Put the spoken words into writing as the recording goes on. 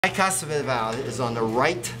Tricuspid valve is on the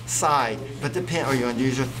right side. Put the pin, or you want to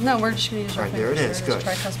use your... No, we're just going to use our Right, there it is, good.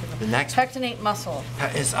 Tricuspid. The next pectinate muscle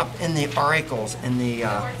is up in the auricles, in the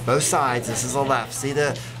both sides. This is the left. See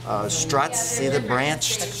the struts? See the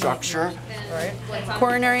branched structure? Right.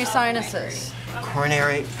 Coronary sinuses.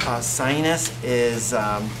 Coronary sinus is,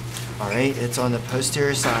 all right, it's on the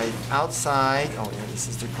posterior side, outside. Oh, yeah, this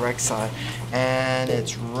is the correct side. And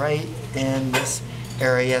it's right in this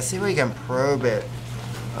area. See if we can probe it.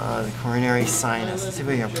 The coronary sinus. Let's see if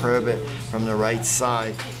we can probe it from the right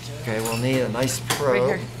side. Okay, we'll need a nice probe.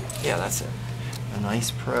 Right here. Yeah, that's it. A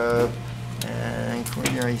nice probe. And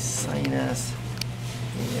coronary sinus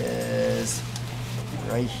is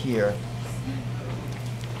right here.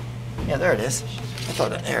 Yeah, there it is. I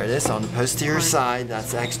thought, there it is on the posterior side.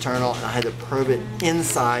 That's external. And I had to probe it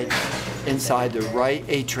inside the right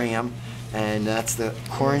atrium, and that's the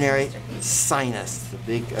coronary sinus. The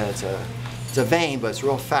big, it's a vein, but it's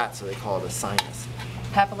real fat, so they call it a sinus.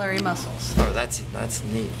 Papillary muscles. Oh, that's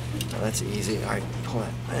neat. Oh, that's easy. All right, pull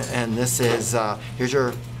it. And this is, here's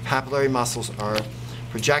your papillary muscles, are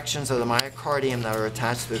projections of the myocardium that are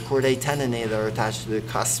attached to the chordae tendineae that are attached to the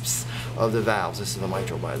cusps of the valves. This is the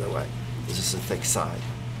mitral, by the way. This is the thick side.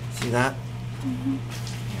 See that? Mm-hmm.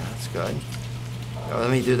 Yeah, that's good. Oh,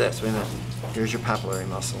 let me do this. Wait a minute. Here's your papillary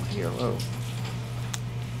muscle here. Whoa.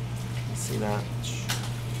 See that?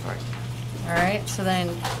 All right. All right, so then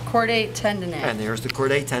chordae tendineae. And there's the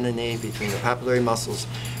chordae tendineae between the papillary muscles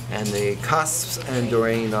and the cusps, and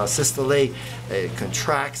during systole, it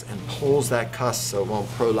contracts and pulls that cusp so it won't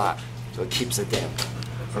prolapse, so it keeps it down.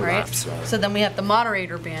 Prolapse, right. So then we have the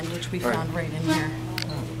moderator band, which we found right in here.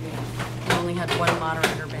 We only had one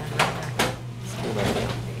moderator band right there. Hold that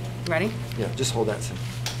down. Ready? Yeah, just hold that.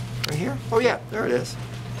 Right here? Oh yeah, there it is.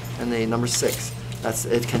 And the number 6.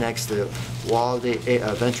 It connects the wall of the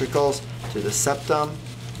ventricles to the septum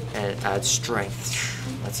and adds strength.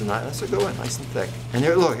 That's a good one, nice and thick. And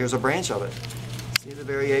there, look, here's a branch of it. See the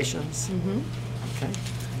variations? Mm-hmm. Okay.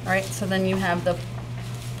 All right, so then you have the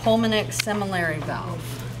pulmonic semillary valve.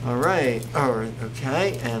 All right.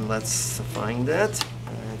 Okay, and let's find it.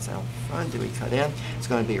 It's out front. Did we cut in? It's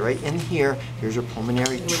going to be right in here. Here's your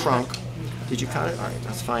pulmonary trunk. Did you cut it? All right,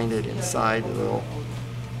 let's find it inside the little.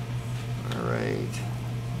 All right.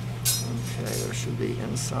 Okay, there should be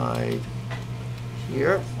inside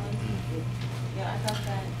here.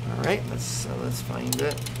 All right, let's find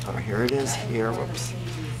it. Oh, here it is. Here, whoops.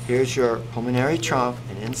 Here's your pulmonary trunk,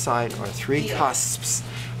 and inside are 3 cusps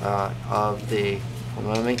of the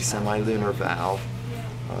pulmonic semilunar valve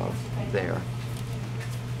there.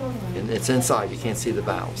 And it's inside. You can't see the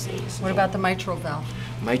valves. What about the mitral valve?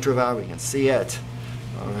 Mitral valve, we can see it.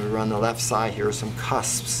 I'm going to run the left side. Here are some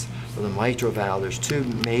cusps of the mitral valve. There's 2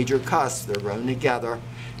 major cusps. They're run together,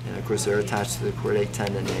 and of course they're attached to the chordae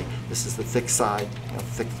tendineae. This is the thick side, how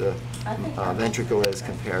thick the ventricle is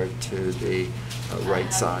compared to the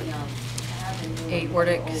right side.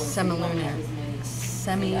 Aortic semilunar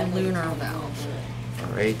valve.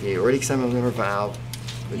 All right, the aortic semilunar valve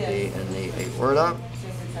would be in the aorta.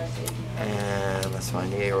 And let's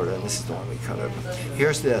find the aorta. This is the one we cut open.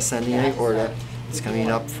 Here's the ascending aorta. It's coming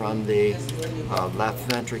up from the left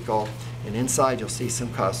ventricle, and inside you'll see some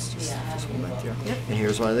cusps. Just hold that there. Yep. And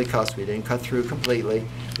here's one of the cusps. We didn't cut through completely.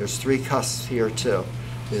 There's 3 cusps here too.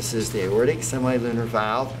 This is the aortic semilunar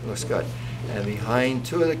valve. It looks good. And behind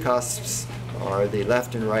 2 of the cusps are the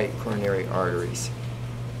left and right coronary arteries.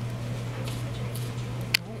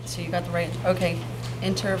 All right, so you got the right. Okay,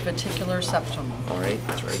 interventricular septum. All right,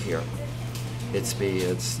 it's right here. It's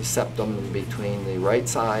the septum between the right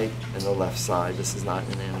side and the left side. This is not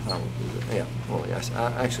an anatomical. Yeah, well, yes,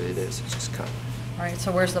 actually it is. It's just cut. All right,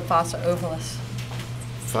 so where's the fossa ovalis?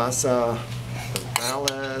 Fossa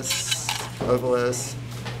ovalis.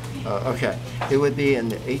 Okay, it would be in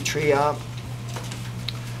the atria,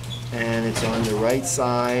 and it's on the right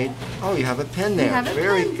side. Oh, you have a pin there.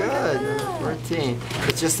 Very good. Number 14.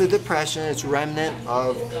 It's just a depression. It's remnant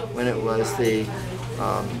of when it was the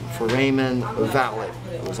foramen ovale.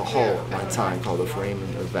 It was a hole at one time called the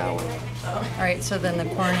foramen ovale. All right, so then the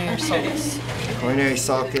coronary sulcus. The coronary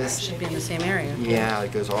sulcus should be in the same area. Yeah,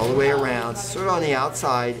 it goes all the way around. It's sort of on the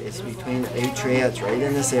outside. It's between the atria. It's right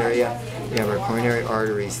in this area. We have our coronary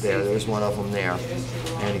arteries there. There's one of them there.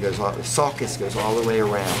 And it goes all, the sulcus goes all the way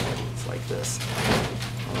around. It's like this.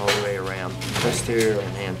 All the way around, posterior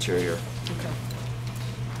and anterior.